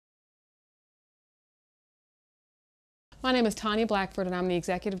My name is Tanya Blackford and I'm the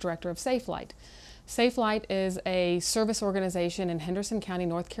Executive Director of Safelight. Safelight is a service organization in Henderson County,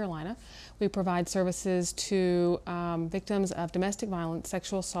 North Carolina. We provide services to victims of domestic violence,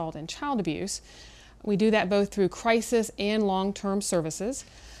 sexual assault, and child abuse. We do that both through crisis and long-term services.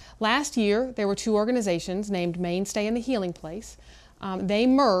 Last year, there were two organizations named Mainstay and the Healing Place. They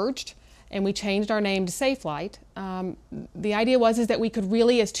merged and we changed our name to Safelight. The idea was that we could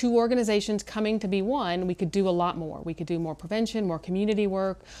really, as two organizations coming to be one, we could do a lot more. We could do more prevention, more community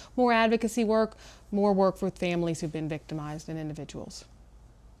work, more advocacy work, more work with families who've been victimized and individuals.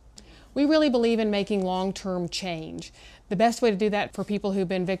 We really believe in making long-term change. The best way to do that for people who've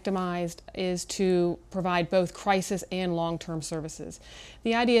been victimized is to provide both crisis and long-term services.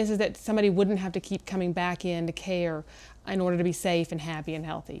 The idea is that somebody wouldn't have to keep coming back in to care in order to be safe and happy and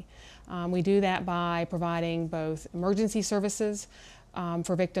healthy. We do that by providing both emergency services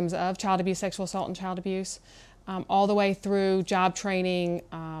for victims of child abuse, sexual assault, and child abuse, all the way through job training,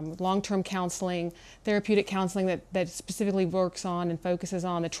 long-term counseling, therapeutic counseling that specifically works on and focuses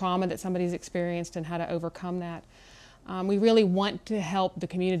on the trauma that somebody's experienced and how to overcome that. We really want to help the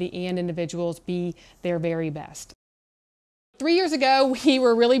community and individuals be their very best. 3 years ago, we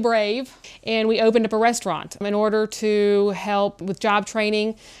were really brave and we opened up a restaurant in order to help with job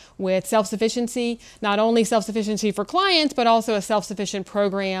training, with self-sufficiency, not only self-sufficiency for clients, but also a self-sufficient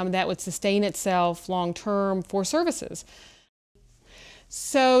program that would sustain itself long-term for services.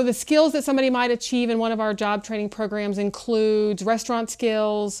 So the skills that somebody might achieve in one of our job training programs includes restaurant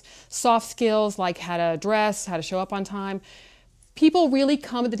skills, soft skills like how to dress, how to show up on time. People really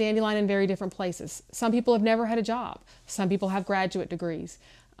come to the Dandelion in very different places. Some people have never had a job. Some people have graduate degrees.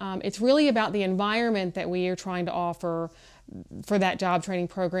 It's really about the environment that we are trying to offer for that job training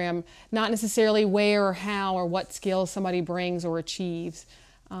program, not necessarily where or how or what skills somebody brings or achieves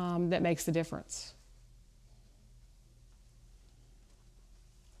that makes the difference.